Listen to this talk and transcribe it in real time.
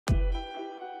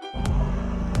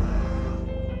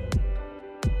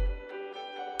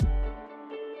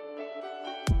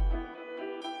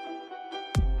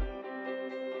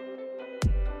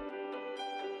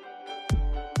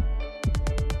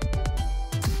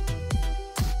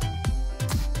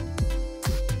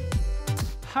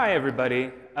Hi,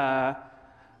 everybody.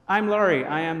 I'm Laurie.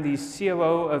 I am the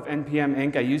COO of NPM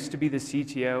Inc. I used to be the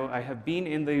CTO. I have been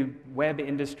in the web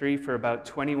industry for about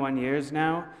 21 years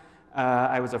now.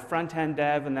 I was a front-end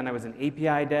dev, and then I was an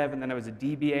API dev, and then I was a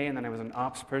DBA, and then I was an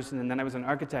ops person, and then I was an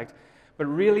architect. But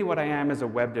really what I am is a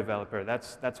web developer.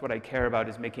 That's what I care about,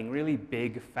 is making really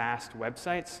big, fast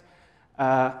websites.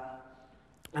 And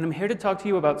I'm here to talk to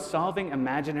you about solving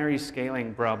imaginary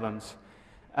scaling problems.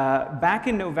 Back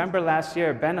in November last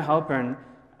year, Ben Halpern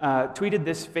tweeted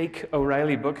this fake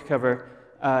O'Reilly book cover.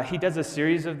 He does a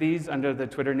series of these under the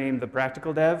Twitter name The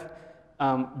Practical Dev.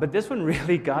 But this one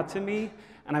really got to me,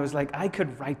 and I was like, I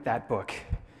could write that book.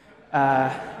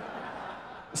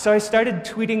 So I started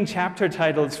tweeting chapter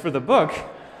titles for the book,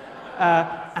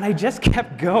 and I just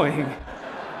kept going.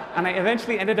 And I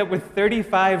eventually ended up with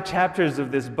 35 chapters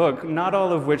of this book, not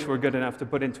all of which were good enough to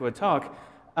put into a talk.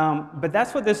 But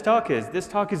that's what this talk is. This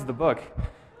talk is the book.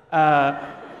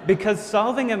 Because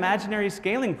solving imaginary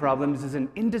scaling problems is an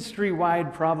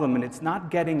industry-wide problem, and it's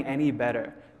not getting any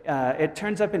better. It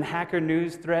turns up in Hacker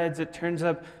News threads, it turns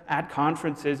up at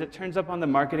conferences, it turns up on the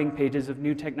marketing pages of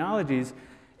new technologies.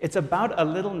 It's about a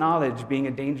little knowledge being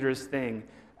a dangerous thing.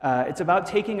 It's about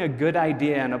taking a good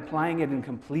idea and applying it in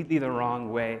completely the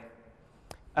wrong way.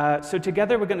 So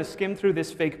together we're going to skim through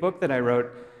this fake book that I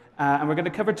wrote, and we're going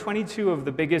to cover 22 of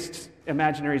the biggest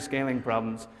imaginary scaling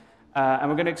problems. And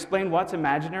we're going to explain what's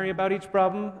imaginary about each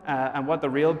problem, and what the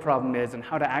real problem is, and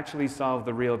how to actually solve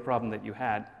the real problem that you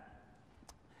had.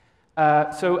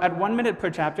 So at 1 minute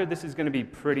per chapter, this is going to be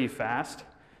pretty fast.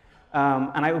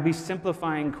 And I will be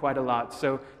simplifying quite a lot.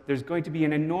 So there's going to be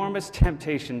an enormous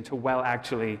temptation to, well,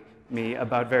 actually me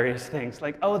about various things.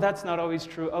 Like, oh, that's not always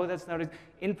true. Oh, that's not.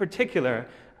 In particular,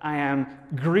 I am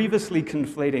grievously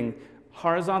conflating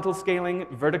horizontal scaling,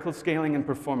 vertical scaling, and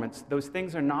performance. Those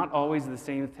things are not always the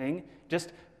same thing.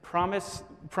 Just promise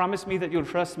me that you'll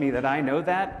trust me that I know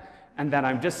that, and that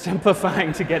I'm just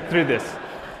simplifying to get through this.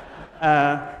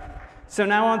 So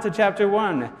now on to chapter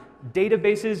 1.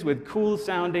 Databases with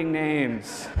cool-sounding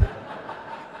names.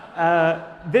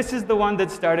 This is the one that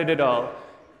started it all.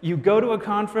 You go to a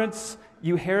conference,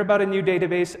 you hear about a new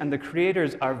database, and the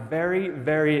creators are very,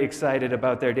 very excited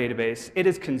about their database. It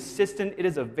is consistent, it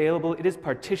is available, it is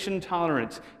partition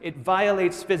tolerant, it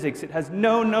violates physics, it has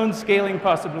no known scaling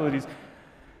possibilities.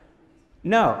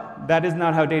 No, that is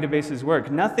not how databases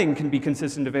work. Nothing can be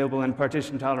consistent, available, and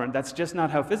partition tolerant. That's just not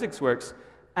how physics works.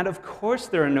 And of course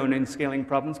there are no known scaling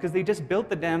problems, because they just built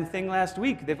the damn thing last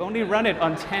week. They've only run it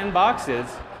on 10 boxes.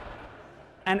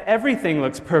 And everything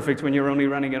looks perfect when you're only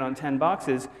running it on 10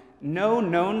 boxes. No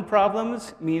known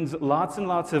problems means lots and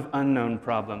lots of unknown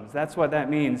problems. That's what that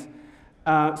means.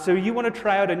 So you want to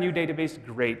try out a new database?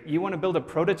 Great. You want to build a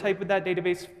prototype with that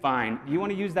database? Fine. You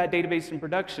want to use that database in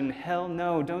production? Hell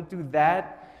no, don't do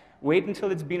that. Wait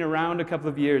until it's been around a couple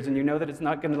of years and you know that it's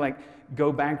not going to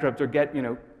go bankrupt or get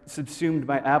subsumed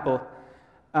by Apple.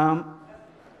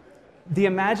 The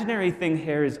imaginary thing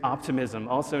here is optimism,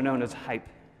 also known as hype.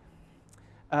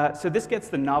 So this gets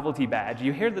the novelty badge.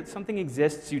 You hear that something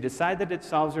exists, you decide that it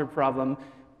solves your problem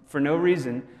for no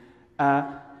reason,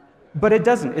 but it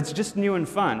doesn't. It's just new and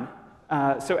fun.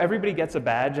 So everybody gets a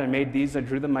badge. I made these. I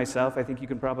drew them myself. I think you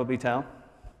can probably tell.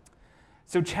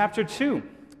 So chapter 2,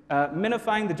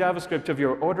 minifying the JavaScript of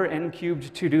your order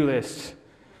n-cubed to-do list.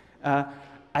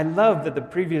 I love that the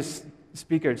previous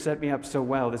speaker set me up so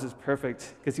well. This is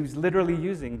perfect, because he was literally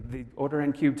using the order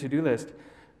n-cubed to-do list.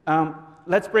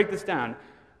 Let's break this down.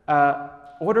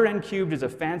 Order n-cubed is a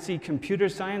fancy computer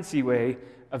science-y way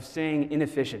of saying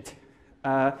inefficient.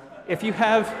 If you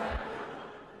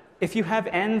have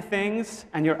n things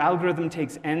and your algorithm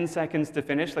takes n seconds to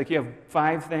finish, like you have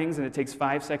 5 things and it takes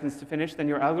 5 seconds to finish, then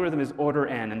your algorithm is order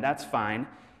n, and that's fine.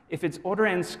 If it's order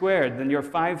n squared, then your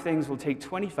 5 things will take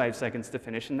 25 seconds to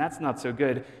finish, and that's not so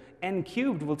good. N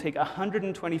cubed will take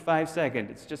 125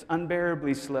 seconds. It's just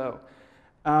unbearably slow.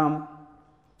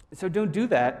 So don't do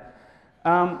that.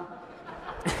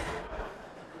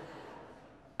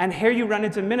 And here you run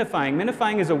into minifying.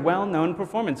 Minifying is a well-known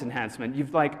performance enhancement.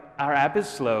 Our app is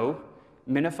slow.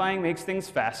 Minifying makes things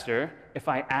faster. If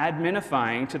I add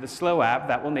minifying to the slow app,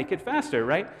 that will make it faster,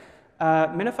 right?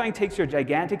 Minifying takes your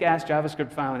gigantic-ass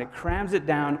JavaScript file and it crams it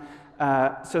down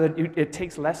so that it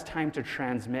takes less time to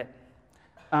transmit,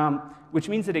 which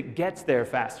means that it gets there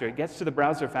faster. It gets to the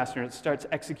browser faster, and it starts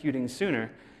executing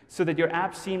sooner, so that your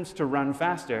app seems to run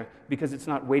faster because it's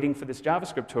not waiting for this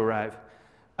JavaScript to arrive.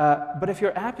 But if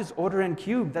your app is order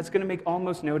n-cubed, that's going to make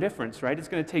almost no difference, right? It's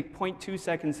going to take 0.2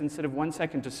 seconds instead of 1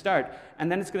 second to start,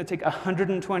 and then it's going to take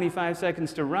 125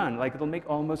 seconds to run. It'll make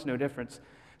almost no difference.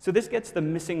 So this gets the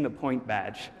missing the point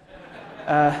badge.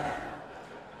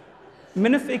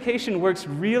 Minification works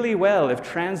really well if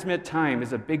transmit time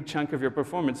is a big chunk of your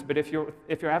performance, but if your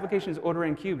application is order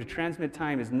n cubed, transmit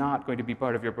time is not going to be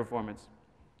part of your performance.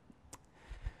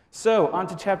 So, on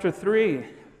to chapter 3,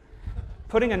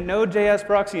 putting a Node.js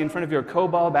proxy in front of your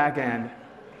COBOL backend.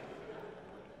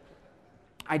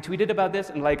 I tweeted about this,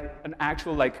 and like an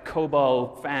actual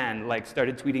COBOL fan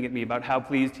started tweeting at me about how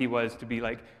pleased he was to be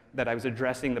that I was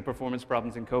addressing the performance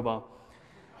problems in COBOL.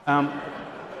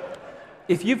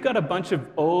 If you've got a bunch of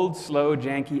old, slow,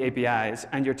 janky APIs,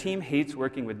 and your team hates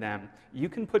working with them, you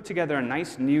can put together a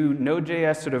nice new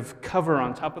Node.js sort of cover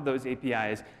on top of those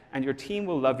APIs, and your team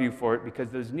will love you for it because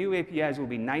those new APIs will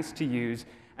be nice to use,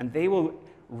 and they will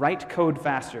write code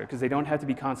faster because they don't have to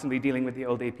be constantly dealing with the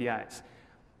old APIs.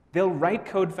 They'll write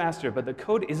code faster, but the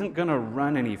code isn't going to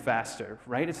run any faster,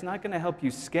 right? It's not going to help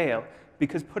you scale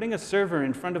because putting a server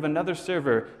in front of another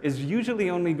server is usually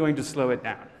only going to slow it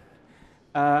down.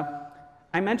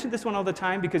 I mention this one all the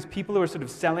time because people who are sort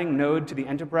of selling Node to the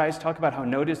enterprise talk about how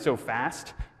Node is so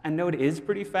fast, and Node is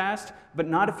pretty fast, but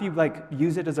not if you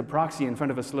use it as a proxy in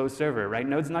front of a slow server, right?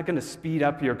 Node's not going to speed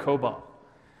up your COBOL.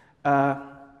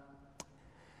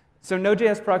 So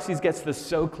Node.js proxies gets the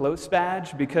so close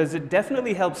badge because it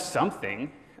definitely helps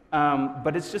something,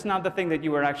 but it's just not the thing that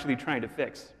you are actually trying to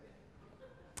fix.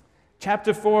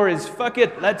 Chapter 4 is fuck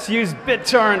it, let's use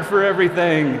BitTorrent for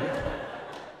everything.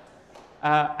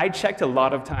 I checked a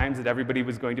lot of times that everybody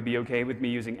was going to be OK with me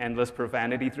using endless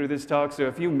profanity through this talk, so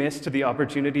if you missed the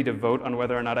opportunity to vote on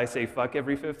whether or not I say fuck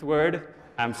every fifth word,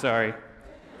 I'm sorry.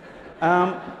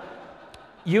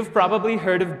 You've probably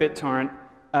heard of BitTorrent.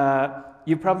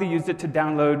 You've probably used it to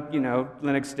download,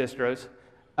 Linux distros.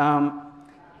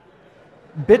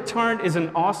 BitTorrent is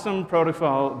an awesome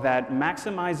protocol that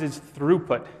maximizes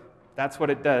throughput. That's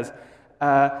what it does.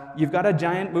 You've got a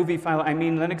giant movie file,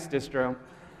 Linux distro,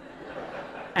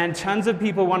 and tons of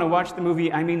people want to watch the movie,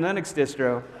 Linux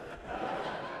distro.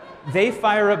 They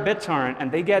fire up BitTorrent, and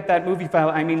they get that movie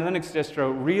file, Linux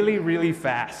distro, really, really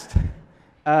fast.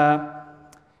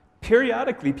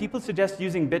 Periodically, people suggest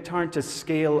using BitTorrent to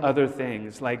scale other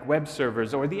things, like web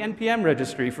servers or the NPM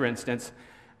registry, for instance,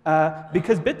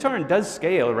 because BitTorrent does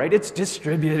scale, right? It's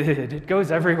distributed. It goes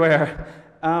everywhere.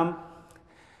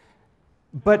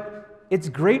 But it's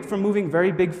great for moving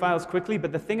very big files quickly,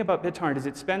 but the thing about BitTorrent is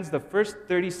it spends the first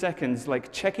 30 seconds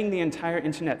checking the entire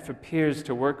internet for peers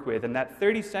to work with, and that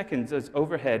 30 seconds as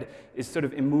overhead is sort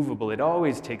of immovable. It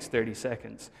always takes 30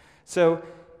 seconds. So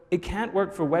it can't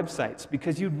work for websites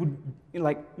because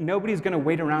nobody's going to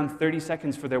wait around 30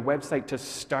 seconds for their website to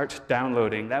start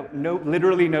downloading.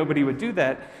 Literally nobody would do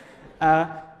that.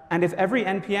 And if every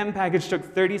NPM package took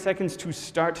 30 seconds to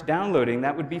start downloading,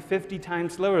 that would be 50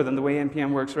 times slower than the way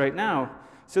NPM works right now.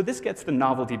 So this gets the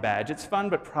novelty badge. It's fun,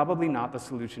 but probably not the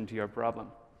solution to your problem.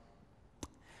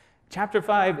 Chapter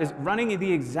 5 is running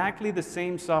exactly the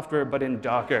same software, but in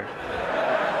Docker.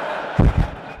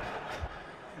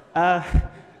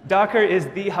 Docker is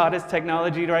the hottest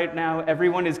technology right now.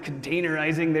 Everyone is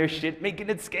containerizing their shit, making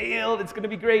it scale. It's going to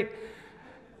be great.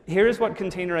 Here's what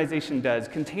containerization does.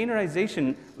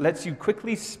 Containerization lets you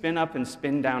quickly spin up and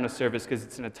spin down a service because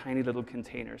it's in a tiny little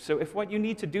container. So if what you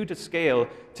need to do to scale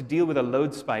to deal with a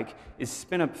load spike is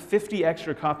spin up 50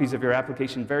 extra copies of your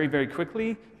application very, very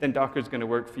quickly, then Docker's going to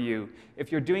work for you.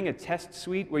 If you're doing a test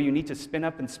suite where you need to spin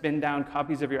up and spin down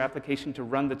copies of your application to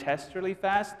run the test really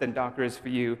fast, then Docker is for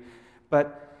you.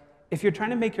 But if you're trying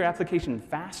to make your application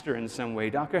faster in some way,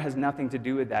 Docker has nothing to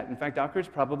do with that. In fact, Docker is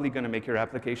probably going to make your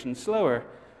application slower.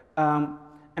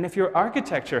 And if your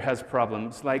architecture has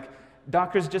problems,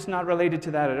 Docker's just not related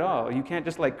to that at all. You can't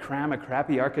just cram a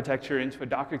crappy architecture into a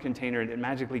Docker container and it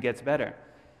magically gets better.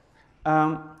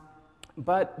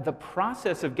 But the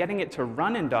process of getting it to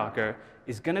run in Docker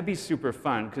is going to be super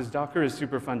fun because Docker is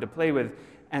super fun to play with.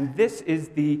 And this is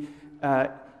the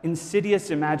insidious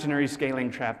imaginary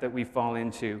scaling trap that we fall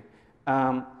into.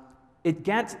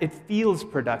 It feels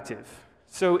productive.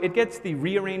 So it gets the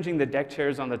rearranging the deck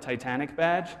chairs on the Titanic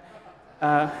badge.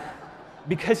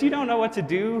 Because you don't know what to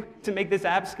do to make this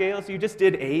app scale, so you just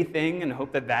did a thing and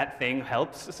hope that that thing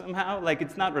helps somehow.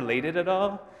 It's not related at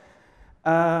all.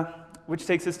 Which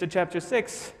takes us to chapter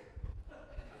 6.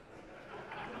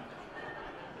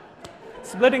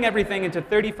 Splitting everything into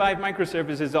 35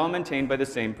 microservices all maintained by the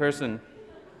same person.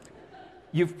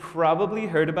 You've probably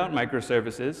heard about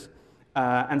microservices.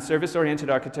 And service-oriented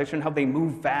architecture and how they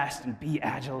move fast and be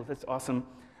agile. That's awesome.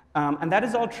 And that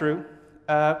is all true.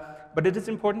 But it is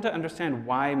important to understand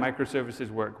why microservices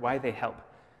work, why they help.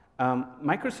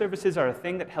 Microservices are a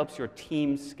thing that helps your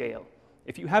team scale.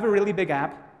 If you have a really big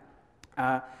app,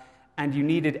 and you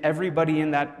needed everybody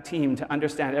in that team to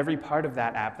understand every part of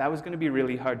that app, that was going to be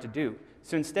really hard to do.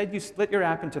 So instead, you split your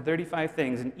app into 35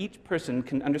 things, and each person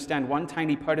can understand one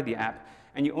tiny part of the app,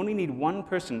 and you only need one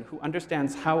person who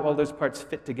understands how all those parts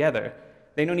fit together.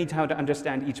 They don't need how to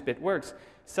understand each bit works.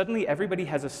 Suddenly, everybody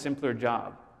has a simpler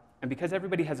job. And because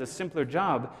everybody has a simpler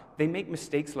job, they make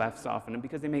mistakes less often. And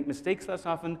because they make mistakes less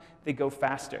often, they go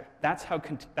faster. That's how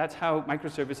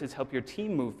microservices help your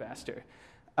team move faster.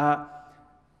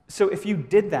 So if you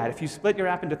did that, if you split your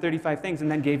app into 35 things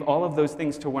and then gave all of those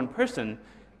things to one person,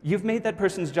 you've made that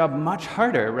person's job much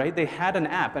harder, right? They had an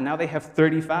app, and now they have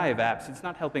 35 apps. It's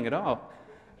not helping at all.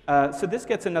 So this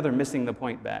gets another missing the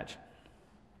point badge.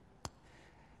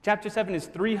 Chapter 7 is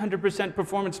 300%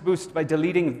 performance boost by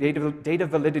deleting data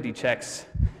validity checks.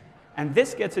 And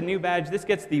this gets a new badge. This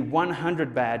gets the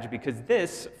 100 badge because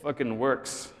this fucking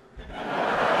works.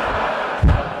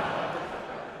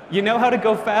 You know how to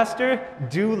go faster?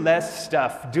 Do less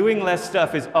stuff. Doing less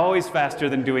stuff is always faster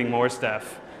than doing more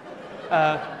stuff.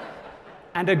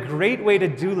 And a great way to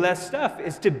do less stuff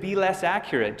is to be less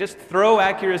accurate. Just throw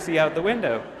accuracy out the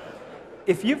window.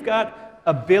 If you've got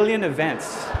 1 billion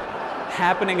events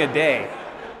happening a day,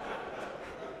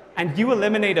 and you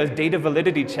eliminate a data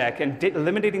validity check, and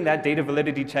eliminating that data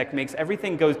validity check makes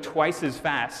everything go twice as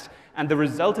fast, and the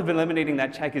result of eliminating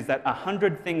that check is that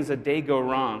 100 things a day go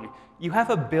wrong, you have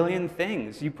 1 billion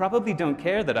things. You probably don't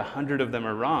care that 100 of them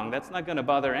are wrong. That's not going to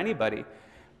bother anybody.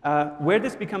 Where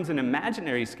this becomes an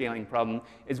imaginary scaling problem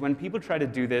is when people try to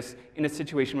do this in a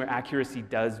situation where accuracy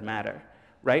does matter,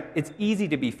 right? It's easy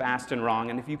to be fast and wrong,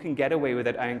 and if you can get away with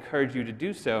it, I encourage you to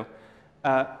do so.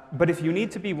 But if you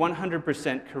need to be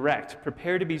 100% correct,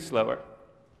 prepare to be slower.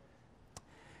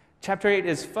 Chapter 8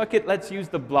 is, fuck it, let's use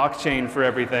the blockchain for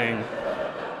everything.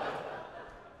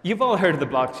 You've all heard of the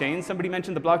blockchain. Somebody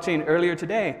mentioned the blockchain earlier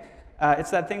today. It's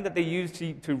that thing that they use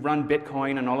to run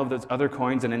Bitcoin and all of those other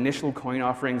coins and initial coin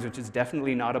offerings, which is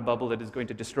definitely not a bubble that is going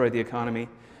to destroy the economy.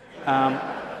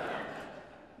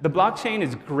 The blockchain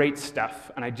is great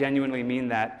stuff, and I genuinely mean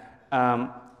that.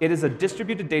 It is a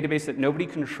distributed database that nobody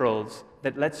controls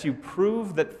that lets you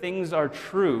prove that things are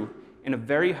true in a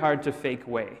very hard-to-fake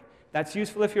way. That's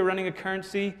useful if you're running a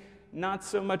currency, not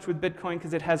so much with Bitcoin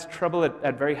because it has trouble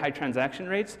at very high transaction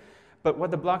rates. But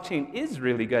what the blockchain is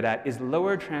really good at is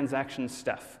lower transaction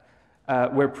stuff,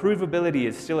 where provability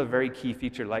is still a very key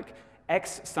feature, like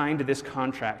X signed this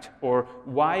contract, or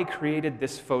Y created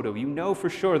this photo. You know for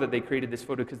sure that they created this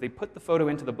photo because they put the photo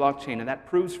into the blockchain, and that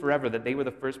proves forever that they were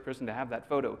the first person to have that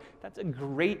photo. That's a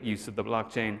great use of the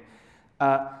blockchain.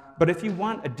 But if you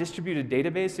want a distributed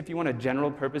database, if you want a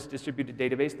general-purpose distributed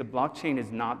database, the blockchain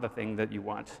is not the thing that you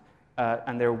want.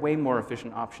 And there are way more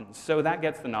efficient options. So that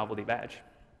gets the novelty badge.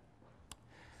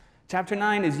 Chapter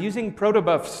 9 is using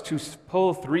protobufs to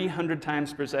poll 300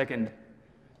 times per second.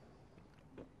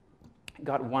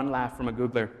 Got one laugh from a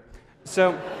Googler.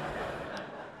 So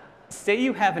say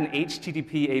you have an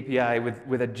HTTP API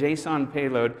with a JSON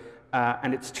payload,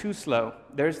 and it's too slow.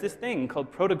 There's this thing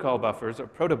called protocol buffers, or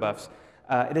protobufs.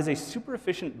 It is a super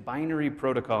efficient binary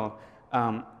protocol,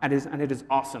 and it is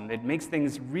awesome. It makes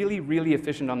things really, really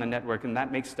efficient on the network, and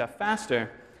that makes stuff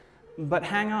faster. But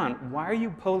hang on, why are you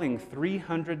polling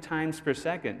 300 times per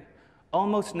second?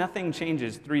 Almost nothing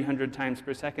changes 300 times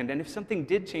per second, and if something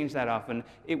did change that often,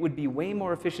 it would be way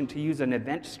more efficient to use an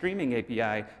event streaming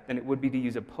API than it would be to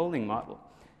use a polling model.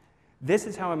 This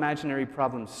is how imaginary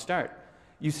problems start.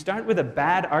 You start with a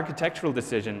bad architectural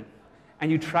decision, and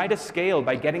you try to scale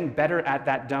by getting better at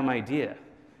that dumb idea.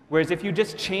 Whereas if you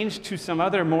just changed to some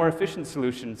other more efficient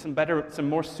solution, some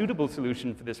more suitable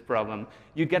solution for this problem,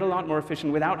 you'd get a lot more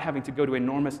efficient without having to go to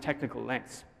enormous technical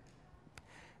lengths.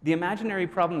 The imaginary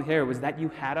problem here was that you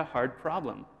had a hard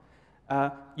problem.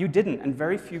 You didn't, and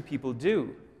very few people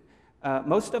do.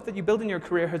 Most stuff that you build in your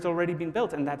career has already been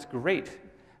built, and that's great.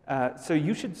 So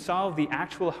you should solve the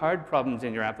actual hard problems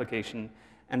in your application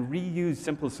and reuse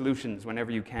simple solutions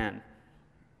whenever you can.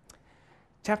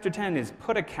 Chapter 10 is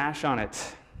put a cache on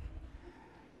it.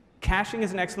 Caching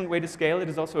is an excellent way to scale. It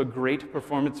is also a great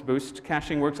performance boost.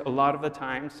 Caching works a lot of the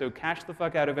time, so cache the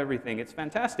fuck out of everything. It's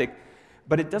fantastic,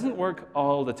 but it doesn't work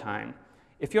all the time.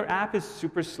 If your app is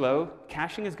super slow,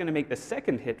 caching is going to make the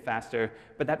second hit faster,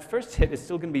 but that first hit is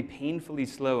still going to be painfully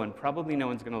slow, and probably no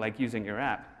one's going to like using your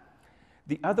app.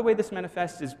 The other way this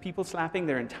manifests is people slapping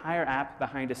their entire app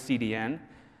behind a CDN.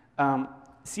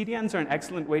 CDNs are an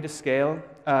excellent way to scale,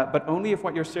 but only if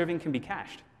what you're serving can be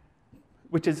cached,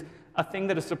 which is a thing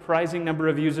that a surprising number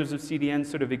of users of CDNs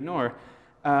sort of ignore.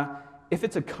 If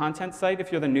it's a content site,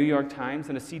 if you're the New York Times,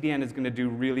 then a CDN is going to do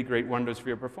really great wonders for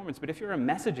your performance. But if you're a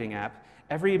messaging app,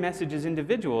 every message is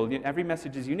individual, every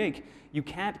message is unique. You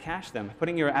can't cache them.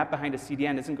 Putting your app behind a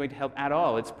CDN isn't going to help at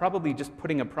all. It's probably just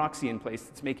putting a proxy in place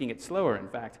that's making it slower, in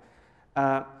fact.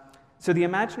 So the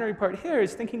imaginary part here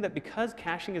is thinking that because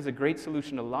caching is a great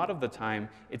solution a lot of the time,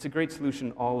 it's a great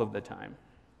solution all of the time.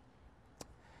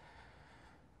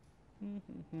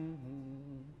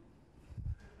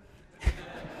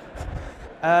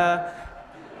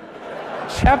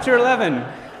 Chapter 11,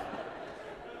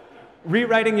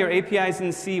 rewriting your APIs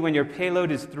in C when your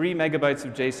payload is 3 megabytes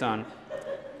of JSON.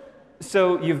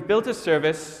 So you've built a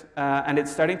service, and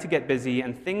it's starting to get busy,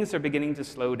 and things are beginning to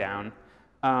slow down.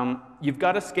 You've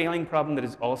got a scaling problem that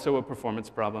is also a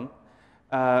performance problem.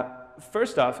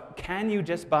 First off, can you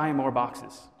just buy more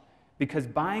boxes? Because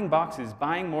buying boxes,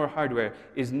 buying more hardware,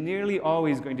 is nearly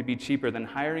always going to be cheaper than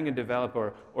hiring a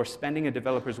developer or spending a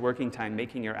developer's working time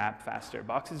making your app faster.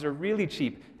 Boxes are really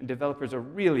cheap, and developers are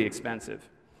really expensive.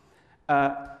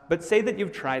 But say that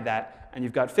you've tried that, and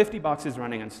you've got 50 boxes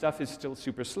running, and stuff is still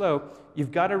super slow.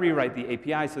 You've got to rewrite the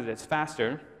API so that it's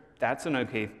faster. That's an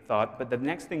OK thought. But the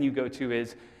next thing you go to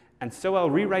is, and so I'll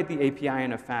rewrite the API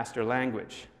in a faster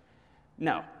language.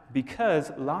 No,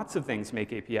 because lots of things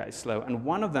make APIs slow, and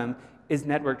one of them is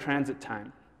network transit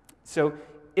time. So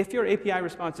if your API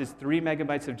response is 3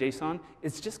 megabytes of JSON,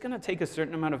 it's just going to take a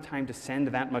certain amount of time to send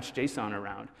that much JSON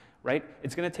around, right?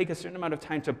 It's going to take a certain amount of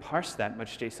time to parse that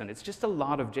much JSON. It's just a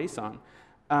lot of JSON.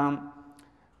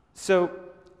 So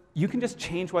you can just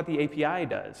change what the API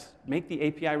does. Make the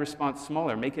API response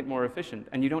smaller, make it more efficient,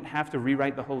 and you don't have to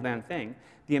rewrite the whole damn thing.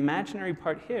 The imaginary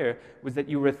part here was that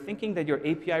you were thinking that your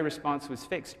API response was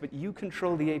fixed, but you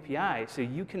control the API, so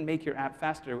you can make your app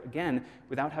faster again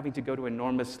without having to go to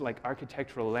enormous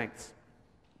architectural lengths.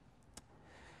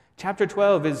 Chapter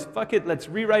 12 is, fuck it, let's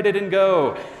rewrite it and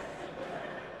go.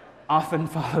 Often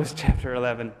follows chapter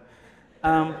 11.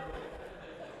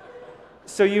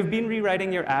 So you've been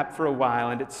rewriting your app for a while,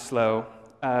 and it's slow.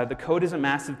 The code is a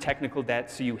massive technical debt,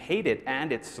 so you hate it,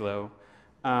 and it's slow.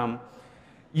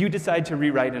 You decide to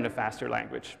rewrite in a faster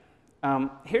language.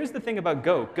 Here's the thing about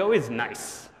Go. Go is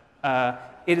nice.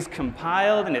 It is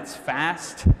compiled, and it's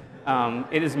fast.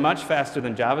 It is much faster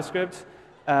than JavaScript.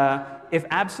 If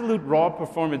absolute raw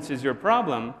performance is your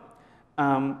problem,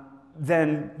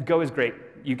 then Go is great.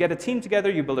 You get a team together,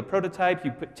 you build a prototype,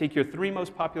 you take your 3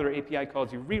 most popular API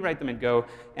calls, you rewrite them in Go,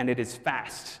 and it is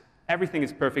fast. Everything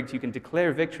is perfect. You can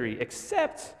declare victory,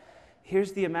 except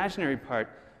here's the imaginary part.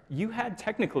 You had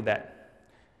technical debt.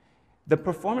 The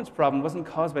performance problem wasn't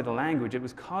caused by the language. It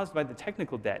was caused by the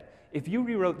technical debt. If you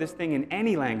rewrote this thing in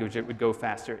any language, it would go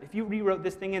faster. If you rewrote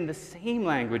this thing in the same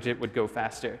language, it would go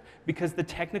faster, because the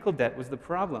technical debt was the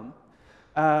problem.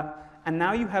 And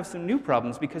now you have some new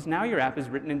problems, because now your app is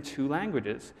written in 2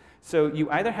 languages. So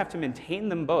you either have to maintain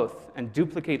them both and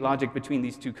duplicate logic between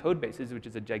these 2 code bases, which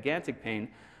is a gigantic pain,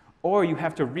 or you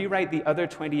have to rewrite the other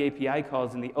 20 API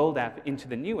calls in the old app into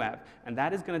the new app, and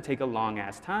that is going to take a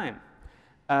long-ass time.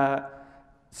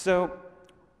 So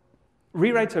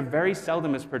rewrites are very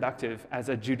seldom as productive as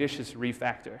a judicious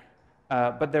refactor.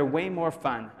 But they're way more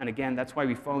fun. And again, that's why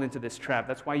we fall into this trap.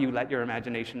 That's why you let your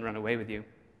imagination run away with you.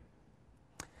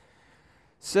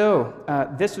 So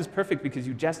this was perfect because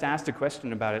you just asked a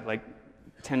question about it like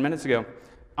 10 minutes ago.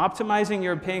 Optimizing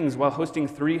your pings while hosting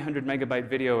 300 megabyte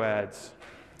video ads.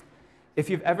 If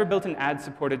you've ever built an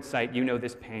ad-supported site, you know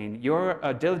this pain. You're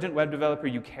a diligent web developer.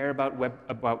 You care about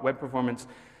web performance.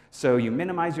 So you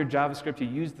minimize your JavaScript. You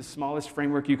use the smallest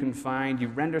framework you can find. You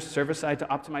render server-side to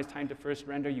optimize time to first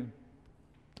render. You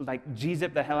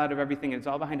gzip the hell out of everything. It's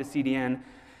all behind a CDN.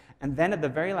 And then at the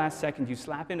very last second, you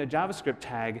slap in a JavaScript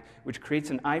tag, which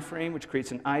creates an iframe, which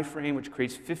creates an iframe, which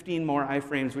creates 15 more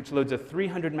iframes, which loads a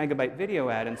 300 megabyte video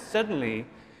ad. And suddenly,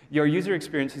 your user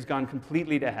experience has gone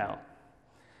completely to hell.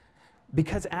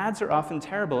 Because ads are often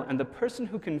terrible, and the person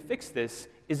who can fix this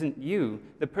isn't you.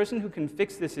 The person who can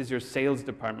fix this is your sales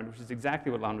department, which is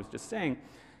exactly what Lon was just saying.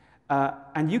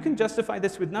 And you can justify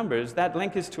this with numbers. That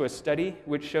link is to a study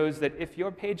which shows that if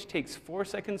your page takes 4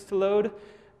 seconds to load,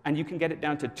 and you can get it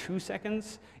down to 2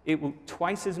 seconds,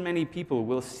 twice as many people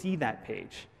will see that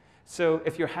page. So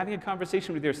if you're having a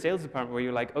conversation with your sales department where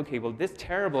you're like, OK, well, this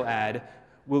terrible ad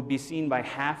will be seen by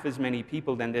half as many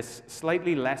people than this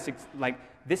slightly less,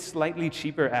 this slightly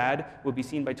cheaper ad will be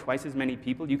seen by twice as many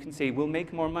people, you can say, we'll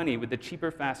make more money with the cheaper,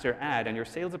 faster ad, and your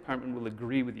sales department will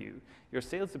agree with you. Your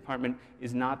sales department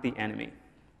is not the enemy.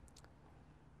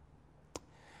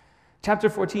 Chapter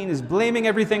 14 is blaming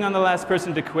everything on the last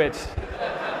person to quit.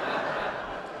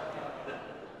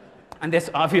 And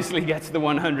this obviously gets the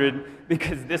 100,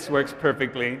 because this works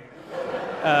perfectly.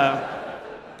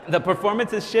 The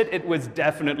performance is shit. It was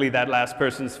definitely that last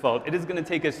person's fault. It is going to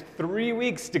take us 3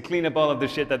 weeks to clean up all of the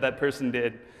shit that that person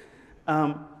did.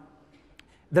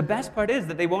 The best part is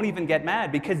that they won't even get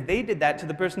mad because they did that to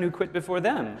the person who quit before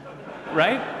them,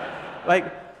 right?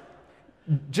 Like,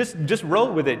 just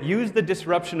roll with it. Use the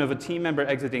disruption of a team member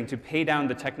exiting to pay down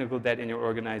the technical debt in your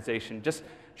organization. Just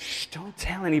don't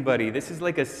tell anybody. This is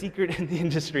like a secret in the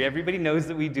industry. Everybody knows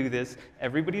that we do this.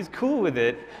 Everybody's cool with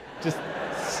it. Just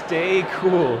stay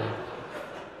cool.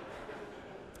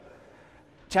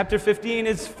 Chapter 15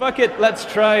 is fuck it, let's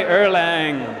try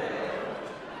Erlang.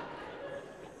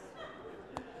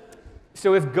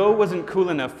 So if Go wasn't cool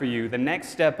enough for you, the next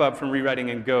step up from rewriting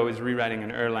in Go is rewriting in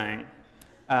Erlang.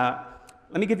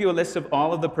 Let me give you a list of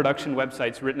all of the production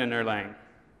websites written in Erlang.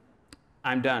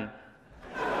 I'm done.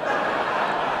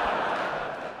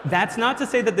 That's not to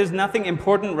say that there's nothing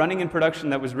important running in production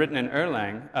that was written in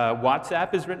Erlang.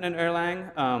 WhatsApp is written in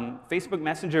Erlang. Facebook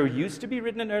Messenger used to be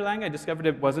written in Erlang. I discovered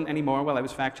it wasn't anymore while I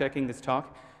was fact-checking this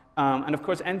talk. And of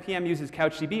course, NPM uses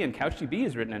CouchDB, and CouchDB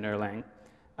is written in Erlang.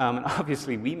 And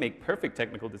obviously, we make perfect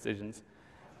technical decisions.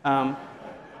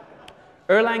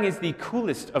 Erlang is the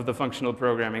coolest of the functional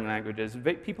programming languages.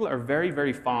 People are very,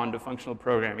 very fond of functional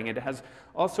programming. It has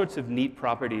all sorts of neat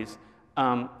properties.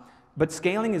 But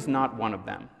scaling is not one of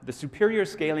them. The superior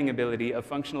scaling ability of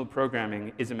functional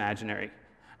programming is imaginary.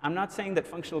 I'm not saying that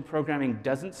functional programming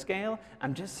doesn't scale.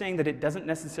 I'm just saying that it doesn't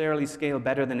necessarily scale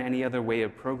better than any other way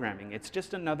of programming. It's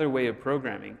just another way of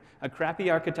programming. A crappy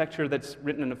architecture that's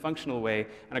written in a functional way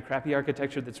and a crappy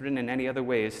architecture that's written in any other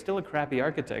way is still a crappy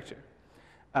architecture.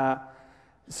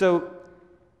 So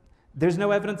there's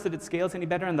no evidence that it scales any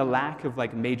better, and the lack of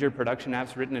like major production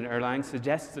apps written in Erlang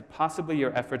suggests that possibly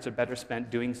your efforts are better spent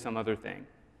doing some other thing.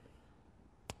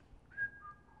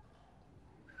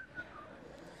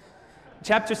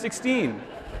 Chapter 16,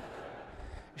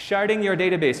 sharding your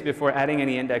database before adding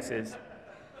any indexes.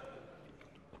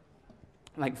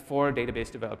 Like 4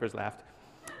 database developers laughed.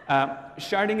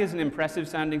 Sharding is an impressive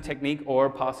sounding technique or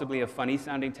possibly a funny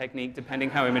sounding technique, depending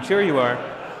how immature you are.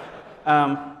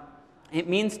 It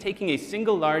means taking a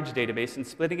single large database and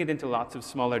splitting it into lots of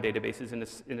smaller databases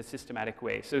in a systematic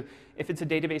way. So if it's a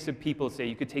database of people, say,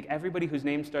 you could take everybody whose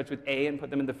name starts with A and put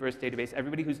them in the first database,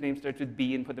 everybody whose name starts with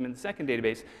B and put them in the second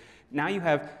database. Now you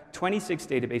have 26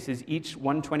 databases, each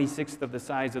 1/26th of the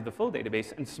size of the full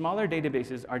database, and smaller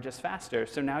databases are just faster.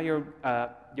 So now your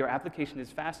application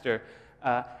is faster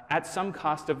at some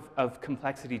cost of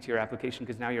complexity to your application,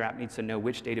 because now your app needs to know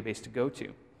which database to go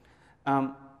to.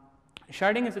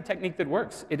 Sharding is a technique that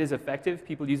works. It is effective.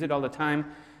 People use it all the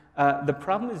time. The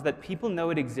problem is that people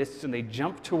know it exists and they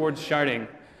jump towards sharding.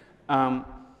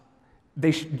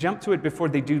 They jump to it before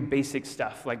they do basic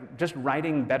stuff, like just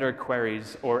writing better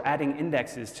queries or adding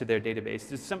indexes to their database.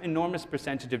 There's some enormous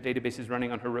percentage of databases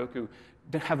running on Heroku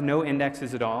that have no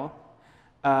indexes at all.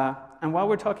 And while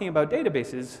we're talking about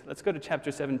databases, let's go to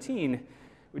chapter 17.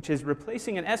 Which is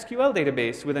replacing an SQL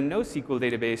database with a NoSQL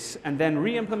database and then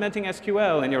re-implementing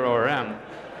SQL in your ORM.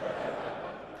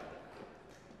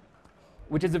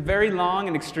 Which is a very long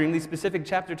and extremely specific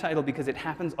chapter title because it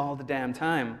happens all the damn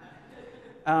time.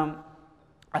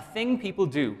 A thing people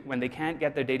do when they can't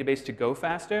get their database to go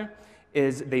faster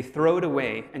is they throw it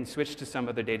away and switch to some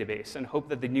other database and hope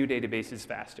that the new database is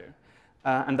faster.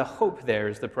 And the hope there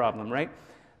is the problem, right?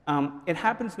 It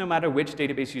happens no matter which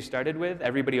database you started with.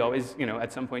 Everybody always,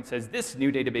 at some point says, this new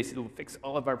database will fix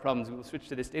all of our problems. We will switch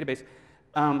to this database.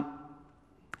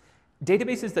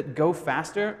 Databases that go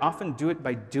faster often do it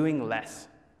by doing less.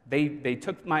 They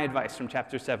took my advice from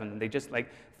chapter 7, and they just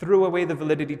threw away the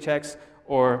validity checks,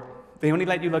 or they only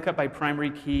let you look up by primary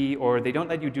key, or they don't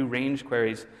let you do range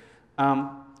queries.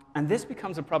 And this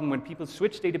becomes a problem when people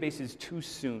switch databases too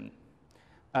soon.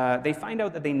 They find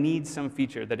out that they need some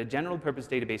feature that a general purpose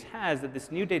database has that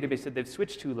this new database that they've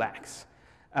switched to lacks.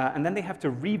 And then they have to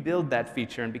rebuild that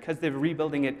feature, and because they're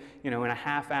rebuilding it in a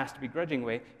half-assed, begrudging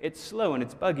way, it's slow and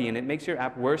it's buggy, and it makes your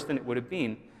app worse than it would have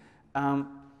been.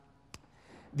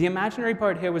 The imaginary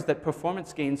part here was that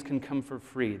performance gains can come for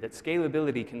free, that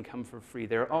scalability can come for free.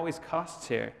 There are always costs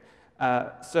here.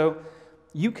 So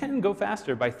you can go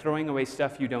faster by throwing away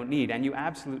stuff you don't need, and you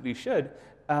absolutely should.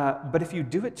 But if you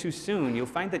do it too soon, you'll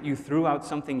find that you threw out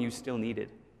something you still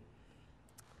needed.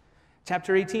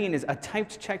 Chapter 18 is a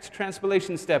typed checked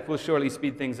transpilation step will surely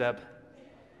speed things up.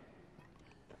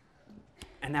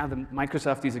 And now the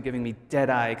Microsofties are giving me dead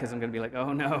eye because I'm going to be like,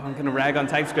 oh no, I'm going to rag on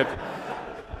TypeScript.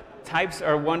 Types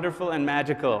are wonderful and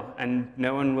magical, and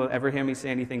no one will ever hear me say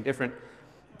anything different.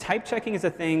 Type checking is a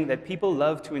thing that people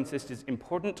love to insist is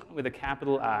important with a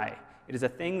capital I. It is a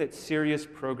thing that serious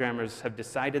programmers have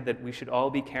decided that we should all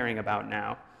be caring about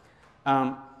now.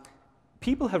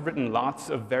 People have written lots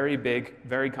of very big,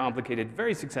 very complicated,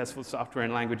 very successful software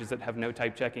in languages that have no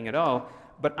type checking at all,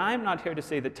 but I'm not here to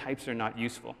say that types are not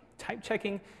useful. Type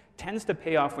checking tends to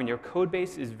pay off when your code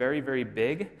base is very, very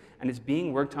big and is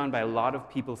being worked on by a lot of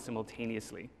people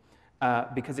simultaneously,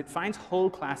 because it finds whole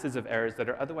classes of errors that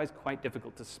are otherwise quite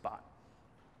difficult to spot.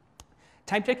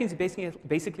 Type checking is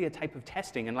basically a type of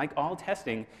testing, and like all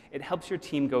testing, it helps your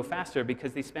team go faster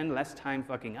because they spend less time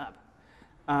fucking up.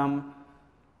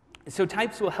 So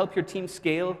types will help your team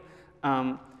scale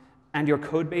and your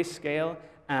code base scale.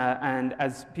 And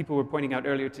as people were pointing out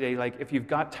earlier today, like if you've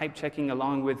got type checking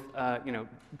along with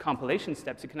compilation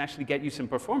steps, it can actually get you some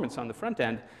performance on the front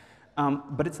end.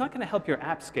 But it's not going to help your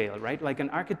app scale, right? Like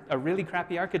a really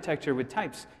crappy architecture with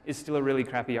types is still a really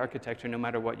crappy architecture no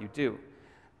matter what you do.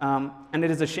 And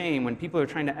it is a shame when people are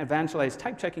trying to evangelize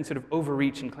type checking, sort of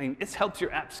overreach and claim it helps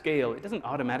your app scale. It doesn't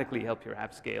automatically help your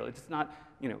app scale. It's not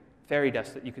fairy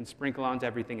dust that you can sprinkle onto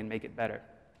everything and make it better.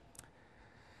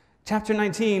 Chapter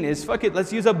 19 is, fuck it,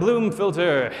 let's use a bloom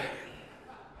filter.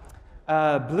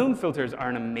 Bloom filters are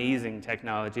an amazing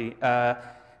technology.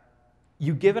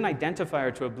 You give an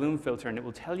identifier to a bloom filter, and it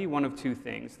will tell you one of two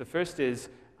things. The first is,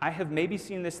 I have maybe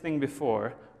seen this thing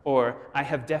before, or I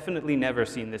have definitely never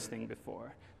seen this thing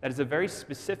before. That is a very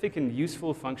specific and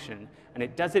useful function, and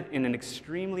it does it in an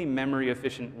extremely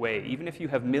memory-efficient way, even if you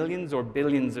have millions or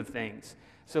billions of things.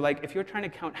 So like, if you're trying to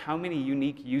count how many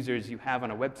unique users you have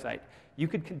on a website, you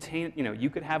could you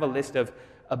could have a list of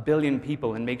 1 billion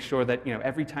people and make sure that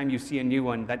every time you see a new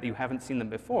one that you haven't seen them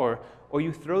before, or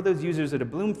you throw those users at a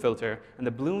bloom filter, and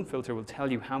the bloom filter will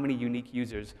tell you how many unique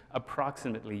users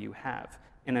approximately you have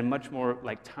in a much more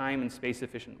like time and space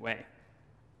efficient way.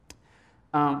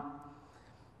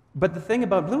 But the thing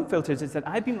about bloom filters is that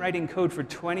I've been writing code for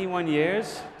 21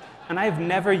 years, and I've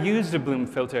never used a bloom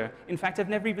filter. In fact, I've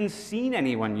never even seen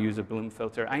anyone use a bloom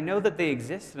filter. I know that they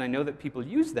exist, and I know that people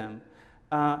use them,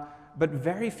 but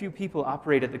very few people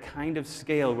operate at the kind of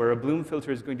scale where a bloom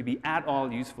filter is going to be at all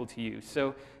useful to you.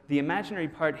 So the imaginary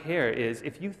part here is,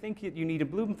 if you think that you need a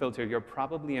bloom filter, you're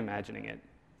probably imagining it.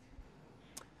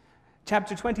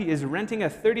 Chapter 20 is renting a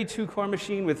 32-core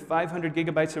machine with 500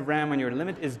 gigabytes of RAM when your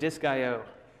limit is disk I/O.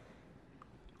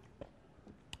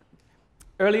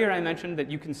 Earlier, I mentioned that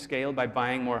you can scale by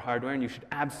buying more hardware, and you should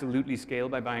absolutely scale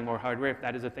by buying more hardware if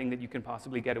that is a thing that you can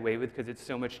possibly get away with because it's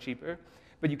so much cheaper.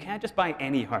 But you can't just buy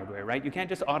any hardware, right? You can't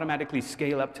just automatically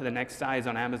scale up to the next size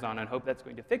on Amazon and hope that's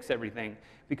going to fix everything,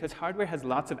 because hardware has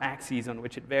lots of axes on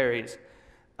which it varies.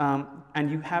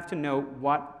 And you have to know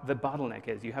what the bottleneck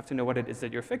is. You have to know what it is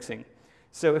that you're fixing.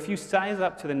 So if you size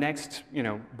up to the next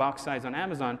box size on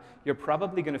Amazon, you're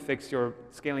probably going to fix your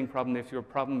scaling problem if your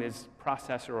problem is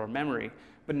processor or memory,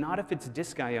 but not if it's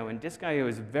disk I/O, and disk I/O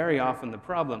is very often the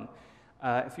problem.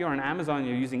 If you're on Amazon,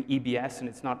 you're using EBS and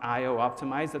it's not I/O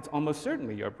optimized, that's almost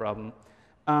certainly your problem.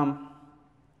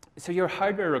 So your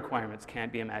hardware requirements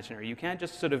can't be imaginary. You can't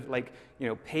just sort of like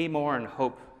pay more and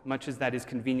hope, much as that is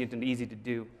convenient and easy to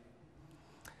do.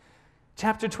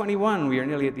 Chapter 21, we are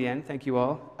nearly at the end, thank you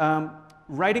all.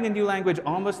 Writing a new language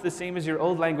almost the same as your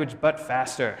old language, but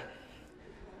faster.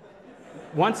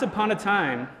 Once upon a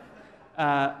time,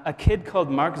 a kid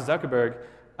called Mark Zuckerberg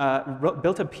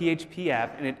built a PHP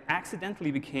app, and it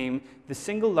accidentally became the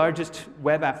single largest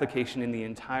web application in the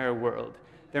entire world.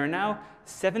 There are now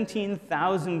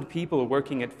 17,000 people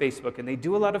working at Facebook, and they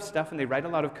do a lot of stuff and they write a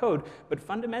lot of code, but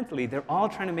fundamentally, they're all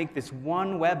trying to make this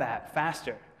one web app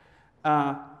faster.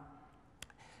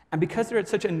 And because they're at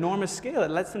such enormous scale,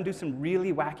 it lets them do some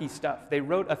really wacky stuff. They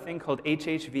wrote a thing called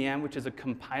HHVM, which is a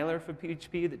compiler for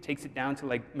PHP that takes it down to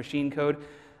like machine code.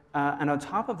 And on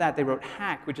top of that, they wrote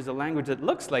Hack, which is a language that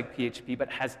looks like PHP but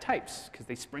has types, because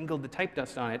they sprinkled the type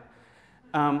dust on it.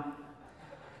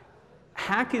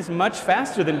 Hack is much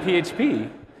faster than PHP.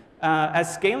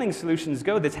 As scaling solutions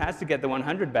go, this has to get the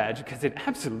 100 badge, because it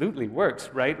absolutely works,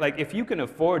 right? Like, if you can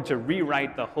afford to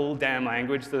rewrite the whole damn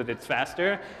language so that it's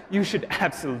faster, you should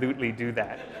absolutely do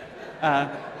that.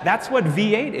 That's what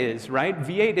V8 is, right?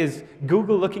 V8 is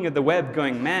Google looking at the web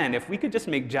going, man, if we could just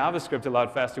make JavaScript a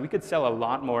lot faster, we could sell a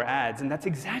lot more ads. And that's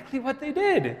exactly what they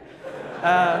did.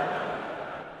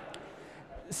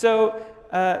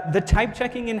 The type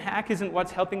checking in Hack isn't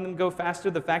what's helping them go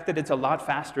faster. The fact that it's a lot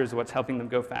faster is what's helping them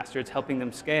go faster. It's helping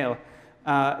them scale.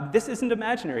 This isn't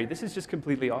imaginary. This is just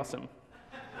completely awesome.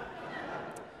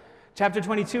 Chapter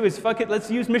 22 is, fuck it, let's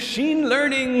use machine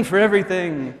learning for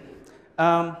everything.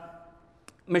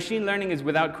 Machine learning is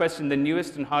without question the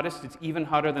newest and hottest. It's even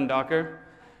hotter than Docker.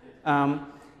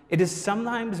 It is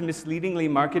sometimes misleadingly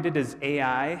marketed as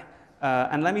AI,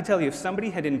 And let me tell you, if somebody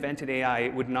had invented AI,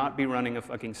 it would not be running a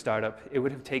fucking startup. It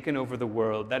would have taken over the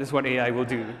world. That is what AI will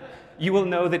do. You will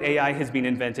know that AI has been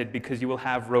invented because you will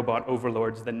have robot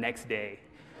overlords the next day.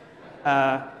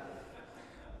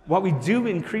 What we do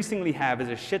increasingly have is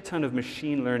a shit ton of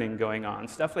machine learning going on.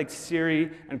 Stuff like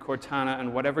Siri and Cortana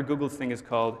and whatever Google's thing is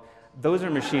called, those are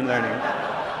machine learning.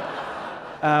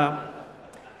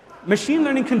 Machine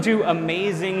learning can do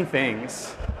amazing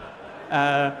things,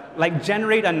 like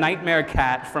generate a nightmare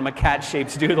cat from a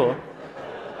cat-shaped doodle.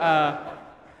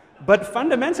 But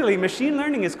fundamentally, machine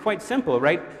learning is quite simple,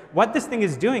 right? What this thing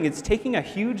is doing, it's taking a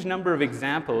huge number of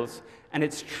examples, and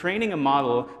it's training a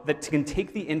model that can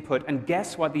take the input and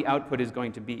guess what the output is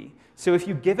going to be. So if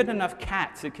you give it enough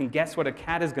cats, it can guess what a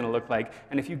cat is going to look like.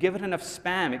 And if you give it enough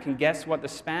spam, it can guess what the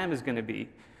spam is going to be.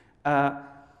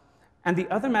 And the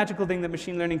other magical thing that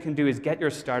machine learning can do is get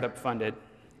your startup funded.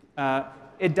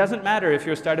 It doesn't matter if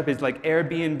your startup is like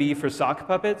Airbnb for sock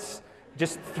puppets.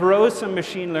 Just throw some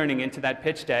machine learning into that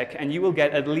pitch deck, and you will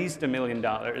get at least $1 million.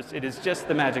 It is just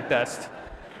the magic dust.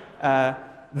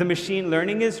 The machine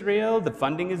learning is real, the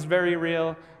funding is very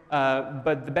real,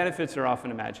 but the benefits are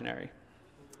often imaginary.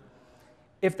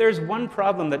 If there's one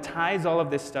problem that ties all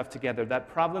of this stuff together, that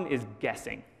problem is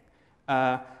guessing.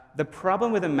 The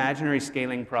problem with imaginary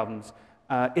scaling problems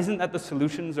isn't that the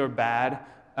solutions are bad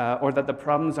or that the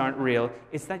problems aren't real,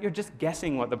 it's that you're just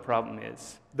guessing what the problem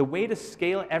is. The way to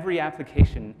scale every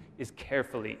application is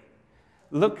carefully.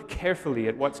 Look carefully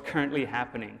at what's currently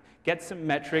happening. Get some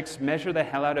metrics, measure the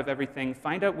hell out of everything,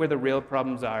 find out where the real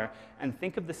problems are, and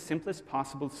think of the simplest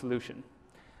possible solution.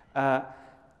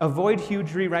 Avoid huge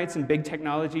rewrites and big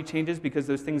technology changes because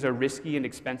those things are risky and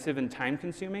expensive and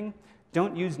time-consuming.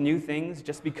 Don't use new things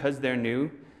just because they're new.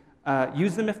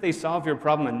 Use them if they solve your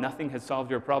problem and nothing has solved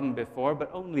your problem before, but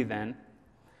only then.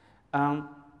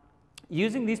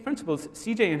 Using these principles,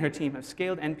 CJ and her team have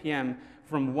scaled NPM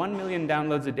from 1 million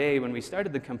downloads a day when we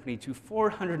started the company to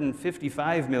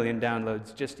 455 million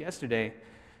downloads just yesterday.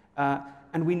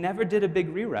 And we never did a big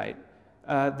rewrite.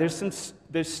 There's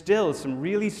still some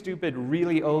really stupid,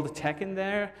 really old tech in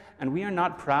there, and we are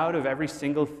not proud of every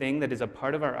single thing that is a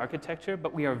part of our architecture,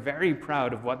 but we are very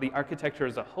proud of what the architecture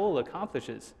as a whole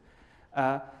accomplishes.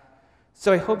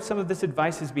 So I hope some of this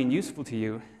advice has been useful to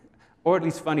you, or at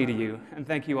least funny to you, and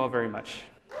thank you all very much.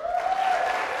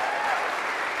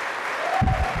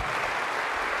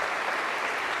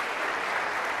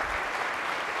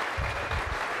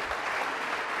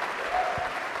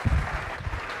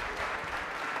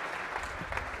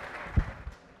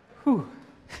 Whew.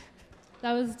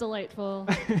 That was delightful.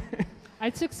 I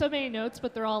took so many notes,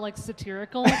 but they're all like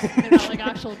satirical. They're not like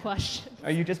actual questions. Are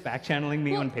you just back-channeling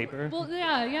me on paper? Well,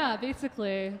 yeah,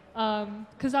 basically.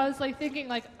 Because I was like thinking,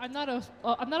 like I'm not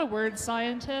a word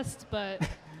scientist, but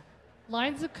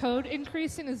lines of code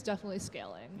increasing is definitely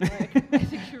scaling. Like, I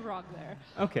think you're wrong there.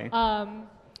 Okay.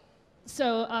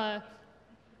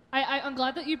 I'm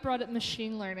glad that you brought up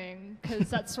machine learning, because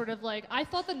that's sort of like, I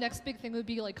thought the next big thing would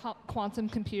be like quantum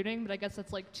computing, but I guess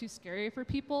that's like too scary for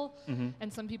people. Mm-hmm.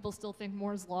 And some people still think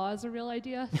Moore's law is a real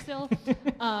idea still.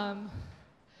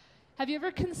 Have you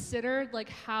ever considered like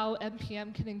how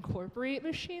NPM can incorporate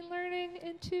machine learning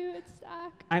into its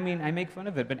stack? I mean, I make fun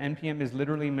of it, but NPM is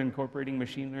literally incorporating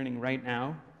machine learning right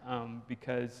now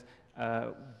because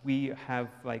we have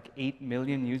like 8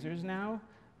 million users now,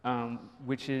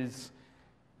 which is,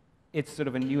 it's sort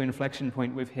of a new inflection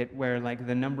point we've hit where like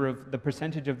the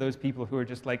percentage of those people who are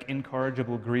just like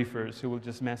incorrigible griefers who will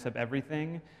just mess up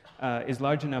everything is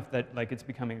large enough that like it's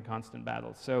becoming a constant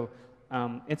battle. So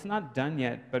it's not done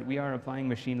yet, but we are applying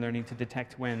machine learning to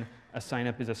detect when a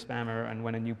sign-up is a spammer and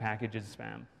when a new package is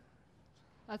spam.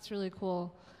 That's really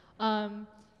cool.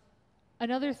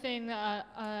 Another thing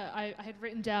I had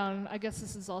written down, I guess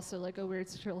this is also like a weird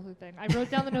satirical thing. I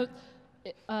wrote down the note,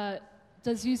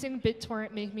 does using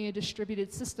BitTorrent make me a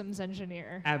distributed systems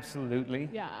engineer? Absolutely.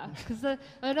 Yeah, because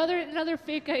another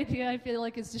fake idea I feel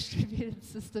like is distributed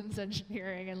systems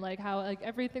engineering, and like how like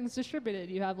everything's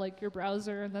distributed. You have like your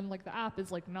browser, and then like the app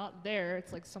is like not there;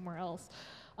 it's like somewhere else.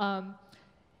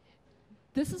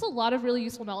 This is a lot of really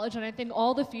useful knowledge, and I think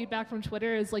all the feedback from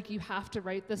Twitter is like you have to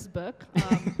write this book.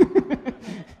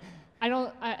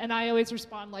 I always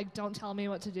respond like, don't tell me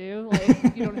what to do.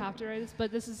 Like, you don't have to write this,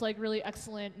 but this is like really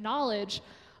excellent knowledge.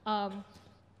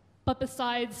 But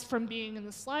besides from being in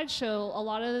the slideshow, a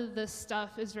lot of this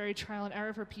stuff is very trial and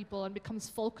error for people and becomes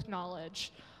folk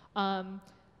knowledge.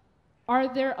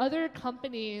 Are there other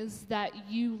companies that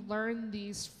you learn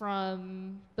these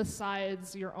from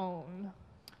besides your own?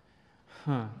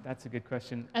 Huh, that's a good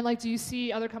question. And like, do you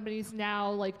see other companies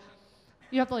now, like,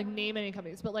 you have to like name any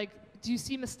companies, but like, do you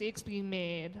see mistakes being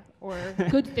made or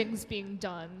good things being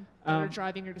done that are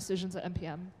driving your decisions at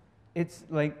NPM? It's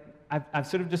like, I've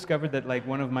sort of discovered that like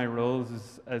one of my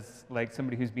roles as like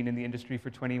somebody who's been in the industry for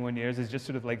 21 years is just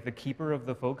sort of like the keeper of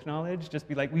the folk knowledge. Just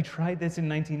be like, we tried this in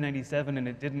 1997 and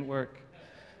it didn't work.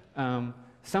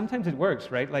 Sometimes it works,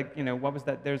 right? Like, you know, what was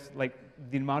that? There's like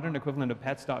the modern equivalent of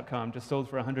pets.com just sold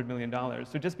for $100 million.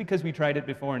 So just because we tried it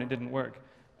before and it didn't work,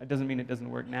 it doesn't mean it doesn't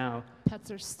work now.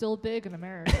 Pets are still big in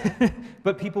America.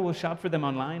 But people will shop for them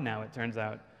online now, it turns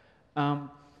out.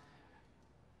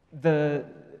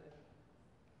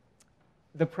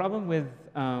 The problem with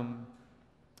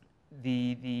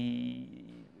the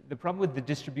problem with the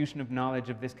distribution of knowledge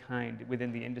of this kind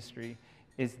within the industry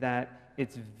is that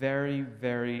it's very,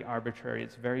 very arbitrary.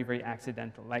 It's very, very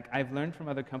accidental. Like, I've learned from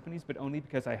other companies, but only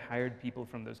because I hired people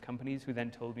from those companies who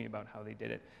then told me about how they did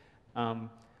it.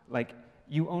 Like,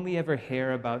 you only ever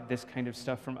hear about this kind of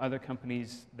stuff from other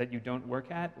companies that you don't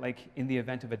work at, like in the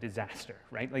event of a disaster,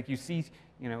 right? Like, you see,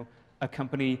 you know, a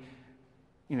company,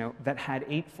 you know, that had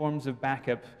 8 forms of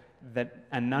backup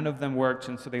and none of them worked,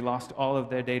 and so they lost all of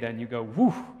their data, and you go,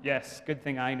 whew, yes, good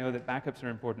thing I know that backups are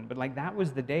important. But like, that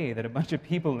was the day that a bunch of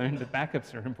people learned that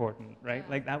backups are important, right?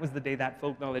 Like, that was the day that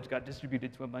folk knowledge got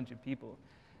distributed to a bunch of people.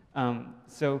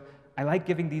 So I like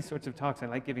giving these sorts of talks. I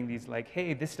like giving these like,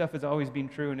 hey, this stuff has always been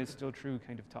true and is still true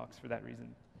kind of talks for that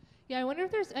reason. Yeah, I wonder if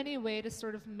there's any way to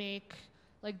sort of make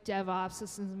like DevOps,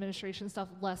 systems administration stuff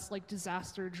less like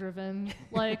disaster driven,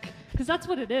 like, because that's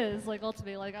what it is, like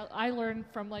ultimately, like I learned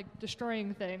from like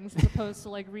destroying things as opposed to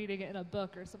like reading it in a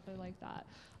book or something like that.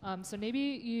 So maybe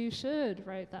you should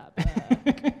write that book.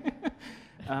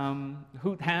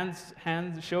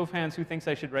 Show of hands, who thinks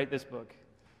I should write this book?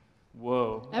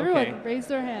 Whoa. Everyone, okay. raise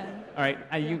their hand. All right,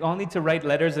 you all need to write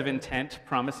letters of intent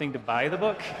promising to buy the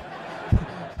book.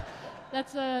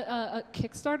 That's a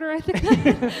Kickstarter, I think.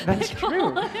 That's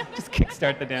true. Just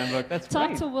kickstart the damn book. That's Talk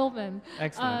great. to Wilman.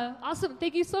 Excellent. Awesome.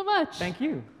 Thank you so much. Thank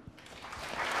you.